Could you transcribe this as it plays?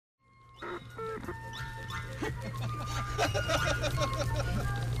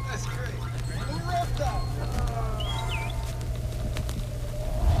That's great. Who wrote that?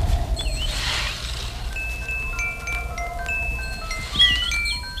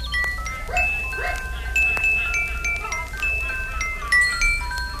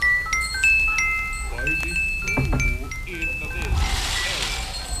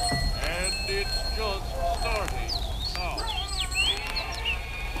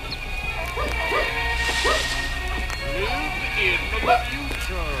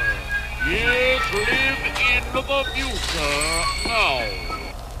 The future now.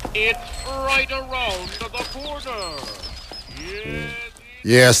 It's right around the corner.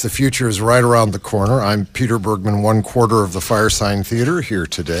 Yes, the future is right around the corner. I'm Peter Bergman, 1/4 of the Firesign Theater here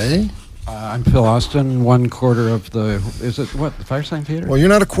today. I'm Phil Austin, 1/4 of the Firesign Theater? Well, you're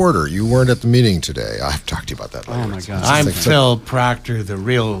not a quarter. You weren't at the meeting today. I have to talk to you about that later. Oh, my God. I'm Phil Proctor, the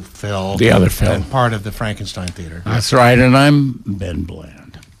real Phil. The other Phil. And part of the Frankenstein Theater. That's right, and I'm Ben Bland.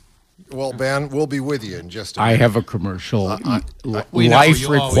 Well, Ben, we'll be with you in just a minute. I have a commercial. Life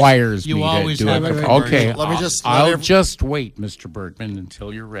requires me to do it. Okay, let me just. I'll just wait, Mr. Bergman,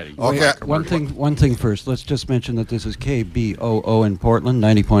 until you're ready. Okay. One thing first. Let's just mention that this is KBOO in Portland,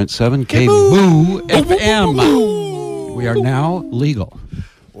 90.7, KBOO FM. We are now legal.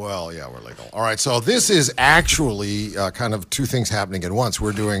 Well, yeah, we're legal. All right, so this is actually kind of two things happening at once.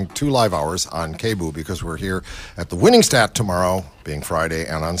 We're doing 2 live hours on KBOO because we're here at the Winning Stat tomorrow, being Friday,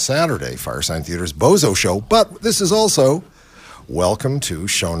 and on Saturday, Firesign Theater's Bozo Show. But this is also welcome to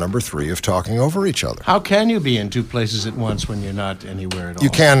show number 3 of Talking Over Each Other. How can you be in 2 places at once when you're not anywhere at all? You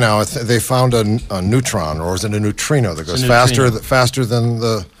can now. They found a neutron, or is it a neutrino, that goes faster than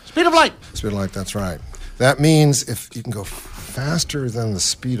the speed of light. Speed of light, that's right. That means if you can go faster than the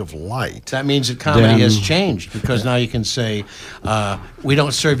speed of light. That means that comedy has changed, because now you can say, we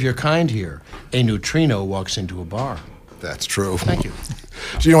don't serve your kind here. A neutrino walks into a bar. That's true. Thank you.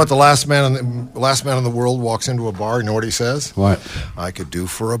 Do you know what the last man in the world walks into a bar? You know what he says? What? I could do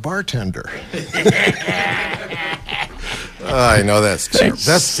for a bartender. I know that's true.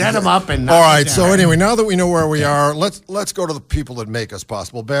 Set him up and all right. So anyway, now that we know where we are, let's go to the people that make us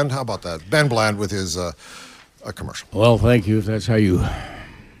possible. Ben, how about that? Ben Bland with his a commercial. Well, thank you. If that's how you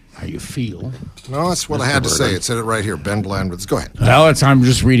feel. No, that's what I had to say. It said it right here. Ben Bland. Go ahead. Well, I'm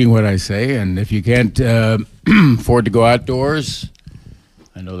just reading what I say, and if you can't afford to go outdoors,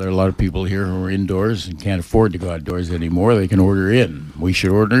 I know there are a lot of people here who are indoors and can't afford to go outdoors anymore. They can order in. We should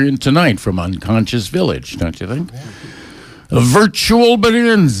order in tonight from Unconscious Village, don't you think? Yeah. A virtual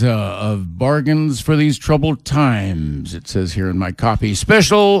bonanza of bargains for these troubled times, it says here in my copy.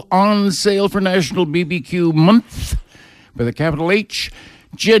 Special on sale for National BBQ Month with a capital H.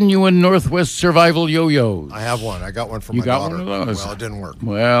 Genuine Northwest Survival Yo-Yos. I have one. I got one for my daughter. You got one of those? Well, it didn't work.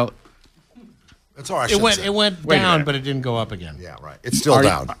 Well, that's all right. It went down, but it didn't go up again. Yeah, right. It's still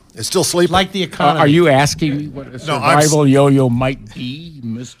down. It's still sleeping. Like the economy. Are you asking me what a survival yo-yo might be,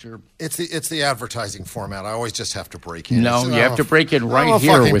 Mr.? It's the advertising format. I always just have to break in. No, you have to break in right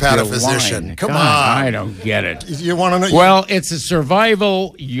here with your line. Come on. I don't get it. You want to know? Well, it's a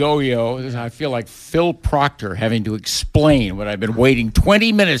survival yo-yo. I feel like Phil Proctor having to explain what I've been waiting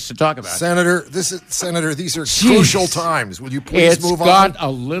 20 minutes to talk about. Senator, these are crucial times. Will you please move on? It's got a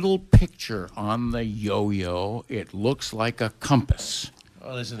little picture on the yo-yo. It looks like a compass.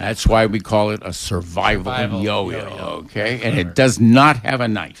 Well, that's why we call it a survival yo-yo, okay? And it does not have a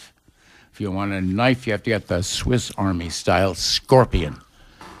knife. If you want a knife, you have to get the Swiss Army-style Scorpion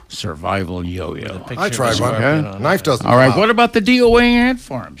survival yo-yo. I tried one. Okay. Knife doesn't. All right, what about the DOA ant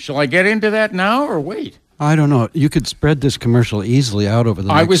farm? Shall I get into that now or wait? I don't know. You could spread this commercial easily out over the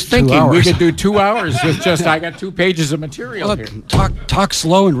next 2 hours. I was thinking we could do 2 hours with I got 2 pages of material here. Talk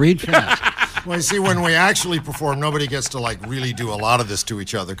slow and read fast. Well, you see, when we actually perform, nobody gets to really do a lot of this to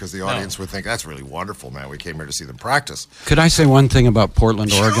each other because the audience would think, that's really wonderful, man. We came here to see them practice. Could I say one thing about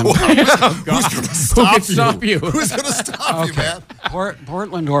Portland, Oregon? Who's going to stop you? Who's going to stop you, man?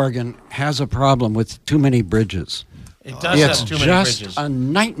 Portland, Oregon has a problem with too many bridges. It does have too many bridges. It's just a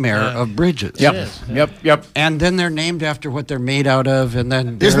nightmare of bridges. Yep. And then they're named after what they're made out of, and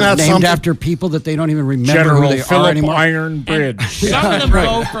then they're named after people that they don't even remember General who they Philip are anymore. Iron Bridge. Some of them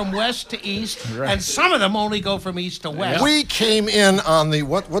go from west to east, and some of them only go from east to west. We came in on the,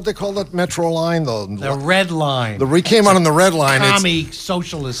 what they call that metro line? The red line. We came on the red line. Commie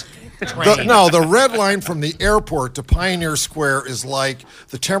socialist train. The red line from the airport to Pioneer Square is like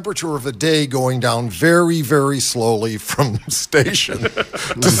the temperature of a day going down very, very slowly from station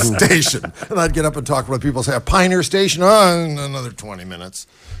to station. And I'd get up and talk with people and say, Pioneer Station, in another 20 minutes.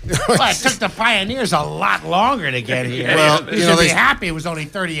 Well, it took the Pioneers a lot longer to get here. Well, you should be happy it was only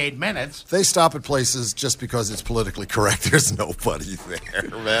 38 minutes. They stop at places just because it's politically correct. There's nobody there,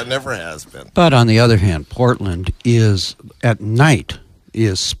 man. Never has been. But on the other hand, Portland is, at night,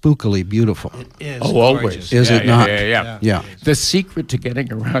 is spookily beautiful. It is always. gorgeous. Is it not? Yeah. The secret to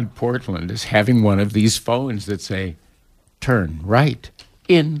getting around Portland is having one of these phones that say, turn right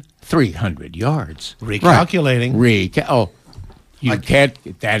in 300 yards. Recalculating. You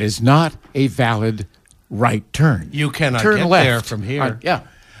can't. That is not a valid right turn. You cannot turn get left. there from here.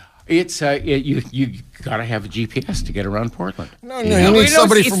 It's you got to have a GPS to get around Portland. No, you need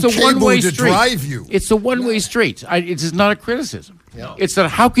somebody from KBOO to street. drive you. It's a one-way street. It is not a criticism. Yeah. It's that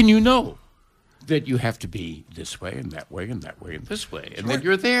how can you know that you have to be this way and that way and that way and this way, and then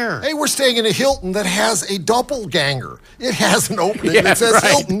you're there. Hey, we're staying in a Hilton that has a doppelganger. It has an opening that says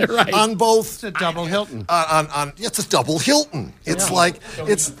Hilton on both. It's a double Hilton. It's a double Hilton.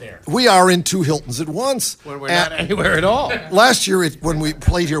 It's there. We are in two Hiltons at once. We're not anywhere at all. Last year, when we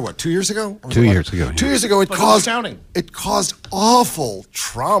played here, 2 years ago? 2 years ago. Yeah. 2 years ago, But who's counting? it caused awful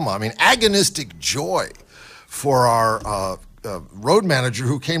trauma. I mean, agonistic joy for our road manager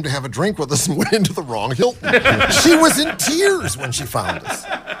who came to have a drink with us and went into the wrong Hilton. She was in tears when she found us.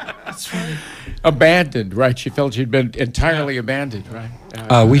 That's right. Abandoned, right? She felt she'd been entirely abandoned, right?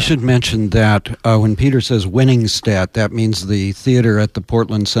 We should mention that when Peter says winning stat, that means the theater at the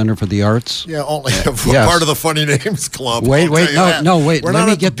Portland Center for the Arts. Yeah, only part of the Funny Names Club. Wait, I'll tell you that. wait. We're Let not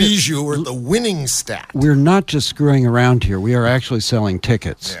me at get the Bijou. We're at the winning stat. We're not just screwing around here. We are actually selling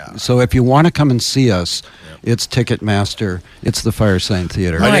tickets. Yeah. So if you want to come and see us, it's Ticketmaster. It's the Firesign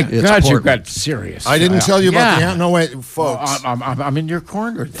Theater. My It's God, you Portland. got serious. I didn't tell you about Yeah. no, wait, folks. I'm in your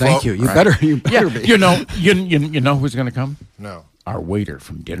corner. Thank you. You Right. better Yeah, be. you know who's going to come? No. Our waiter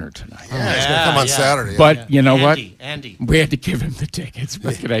from dinner tonight. Yeah, he's going to come on Saturday. But you know Andy. what? We had to give him the tickets.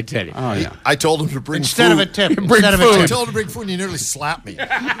 What can I tell you? Oh, yeah. I told him to bring Instead food. of a tip. Bring Instead of a food. I tip. told him to bring food and he nearly slapped me.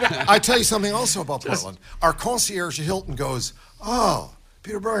 I tell you something also about Portland. Our concierge at Hilton goes, oh,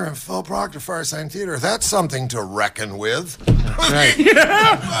 Peter Berger and Phil Proctor, Firesign Theater, that's something to reckon with. Right.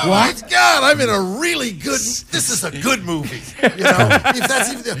 Oh, my God, I'm in a really good, this is a good movie. You know, if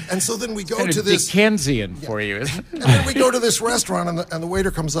that's even, and so then we go Kind to of this, Dickensian for you, isn't it? and then we go to this restaurant and the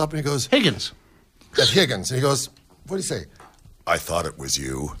waiter comes up and he goes, Higgins. at Higgins, and he goes, what do you say? I thought it was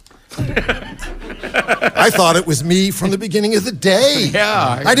you. I thought it was me from the beginning of the day.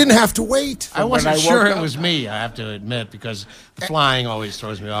 Yeah. I didn't have to wait. I wasn't I sure woke it up. was me, I have to admit, because the flying always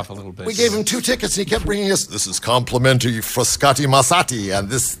throws me off a little bit. We gave him 2 tickets, and he kept bringing us. This is complimentary Frascati Masati, and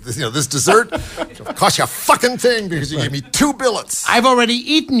this dessert cost you a fucking thing because you gave me 2 billets. I've already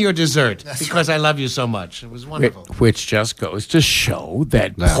eaten your dessert because I love you so much. It was wonderful. Which just goes to show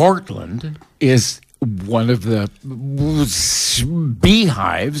that Portland is one of the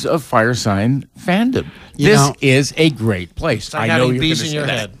beehives of Firesign fandom. This is a great place. It's like I know having you're bees gonna in your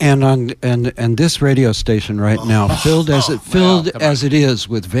say head. And this radio station right now, filled as it is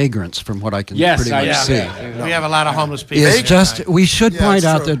with vagrants, from what I can Yes, pretty much see. We have a lot of homeless people. It's here just, tonight. we should Yeah, point it's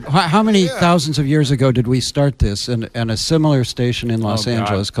out true. that how many thousands of years ago did we start this, and a similar station in Los God.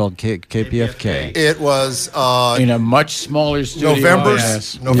 Angeles called KPFK. It was in a much smaller studio. November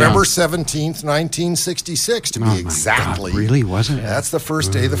Yes. November 17th, 1966, to be Oh, my exactly. God, really, wasn't it? That's the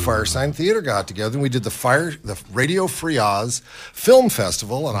first day the Firesign Theater got together, and we did the Radio Free Oz Film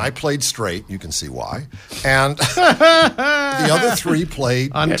Festival, and I played straight. You can see why. And the other 3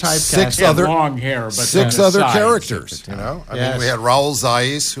 played Untypecast. 6 He had other long hair, but 6 then other aside. characters. You know, I mean, Yes. we had Raul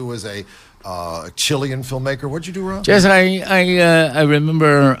Zais, who was a Chilean filmmaker. What'd you do, Raul? Yes, I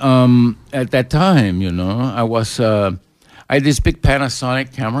remember at that time, I was I had these big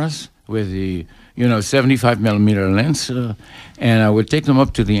Panasonic cameras with the 75 millimeter lens, and I would take them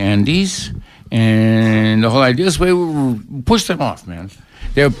up to the Andes, and the whole idea is we would push them off, man.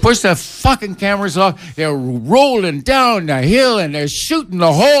 They would push the fucking cameras off. They're rolling down the hill and they're shooting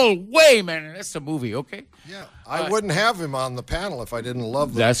the whole way, man. And that's the movie, okay? Yeah, I wouldn't have him on the panel if I didn't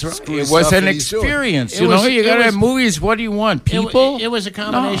love the That's right. screwy It was stuff an that he's doing. experience. It was- You it got to was- have movies. What do you want? People? It was a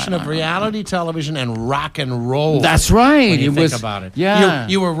combination of reality television and rock and roll. That's right. When you It think was- about it. yeah.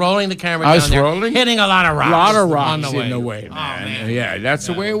 You were rolling the camera I down was there, rolling. hitting a lot of rocks. A lot of on rocks the way. in the way, Oh, man. man. Yeah, that's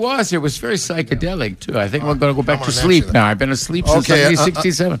the way it was. It was very psychedelic, too. I think we're going to go back I'm to gonna sleep mention now. I've been asleep since Okay,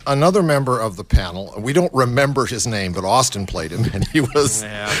 1967. another member of the panel, we don't remember his name, but Austin played him, and he was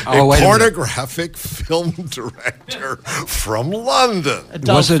Oh, a wait a minute. pornographic film director. director from London.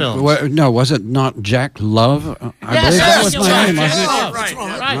 Adult Was it films. no? Was it not Jack Love? I Yes, believe that yes, was yes, my yes, name. yes, wasn't it?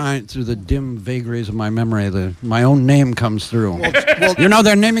 yes, right. Right, through the dim vagaries of my memory, my own name comes through. You know,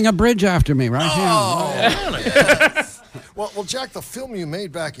 they're naming a bridge after me, right? Well, Jack, the film you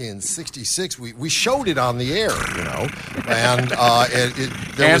made back in '66, we showed it on the air, and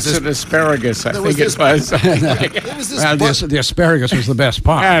there was Ants and asparagus, I there think was it was. there was this. Well, the asparagus was the best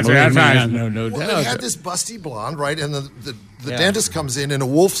part. That's believe me. right. No Well, they doubt. had this busty blonde, right? And the dentist comes in a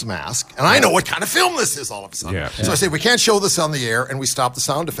wolf's mask, and I know what kind of film this is all of a sudden. Yeah. So I say, we can't show this on the air, and we stop the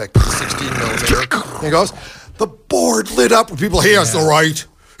sound effect with the 16 millimeter. And he goes, the board lit up with people. He has the right.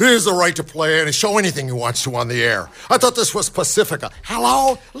 He has the right to play and show anything he wants to on the air. I thought this was Pacifica.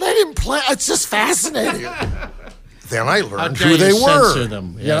 Hello? Let him play. It's just fascinating. Then I learned dare who they you were. censor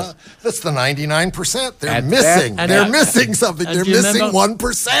them, yes. Yeah, that's the 99%. They're At missing. that- They're and- missing something. and They're do you missing remember-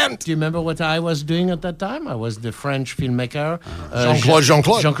 1%. Do you remember what I was doing at that time? I was the French filmmaker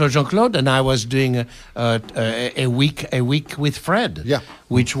Jean-Claude. and I was doing a week with Fred. Yeah.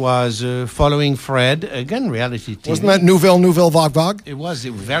 Which was following Fred again, reality TV. Wasn't that Nouvelle Vague Vague? It was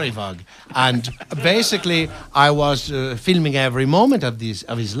very vague, and basically, I was filming every moment of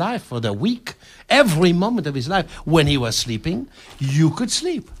his life for the week. Every moment of his life. When he was sleeping, you could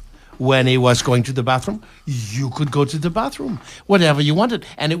sleep. When he was going to the bathroom, you could go to the bathroom. Whatever you wanted.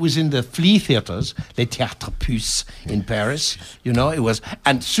 And it was in the flea theaters, les théâtres puces in Paris. It was.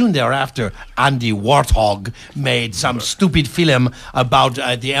 And soon thereafter, Andy Warthog made some stupid film about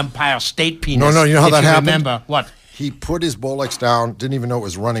the Empire State Penis. No, you know how if that you happened? Remember what? He put his Bolex down, didn't even know it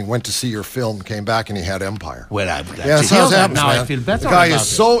was running, went to see your film, came back, and he had Empire. Well, I'm glad Yeah, to that's hear how it that. happens, Now man. I feel better The guy about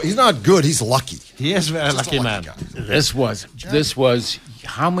is he's not good, he's lucky. He is a very lucky man. This was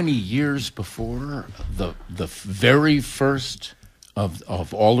how many years before the very first of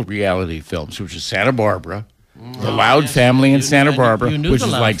all the reality films, which is Santa Barbara, the Loud Family in Santa Barbara, you knew which the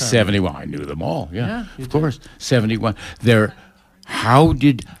is Loud like Family. 71. I knew them all. Yeah, you of course, 71. How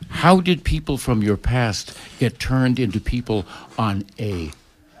did people from your past get turned into people on in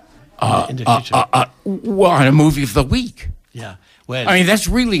the future. on a movie of the week? Yeah. Well, I mean, that's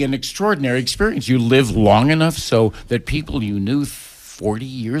really an extraordinary experience. You live long enough so that people you knew 40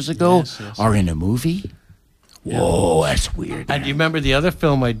 years ago Yes. are in a movie? Whoa, that's weird. and you remember the other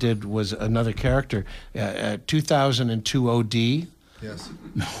film I did was another character, 2002 OD. Yes.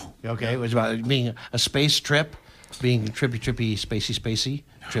 Okay, it was about being a space trip, being trippy, spacey,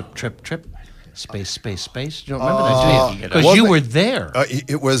 trip, space. You don't remember that, do you? Because you wasn't were it- there.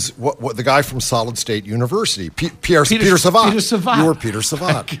 It was what the guy from Solid State University, Peter Savat. Peter Savat. You were Peter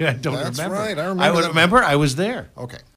Savat. I don't That's remember. right. I remember. I would that. remember. I was there. Okay.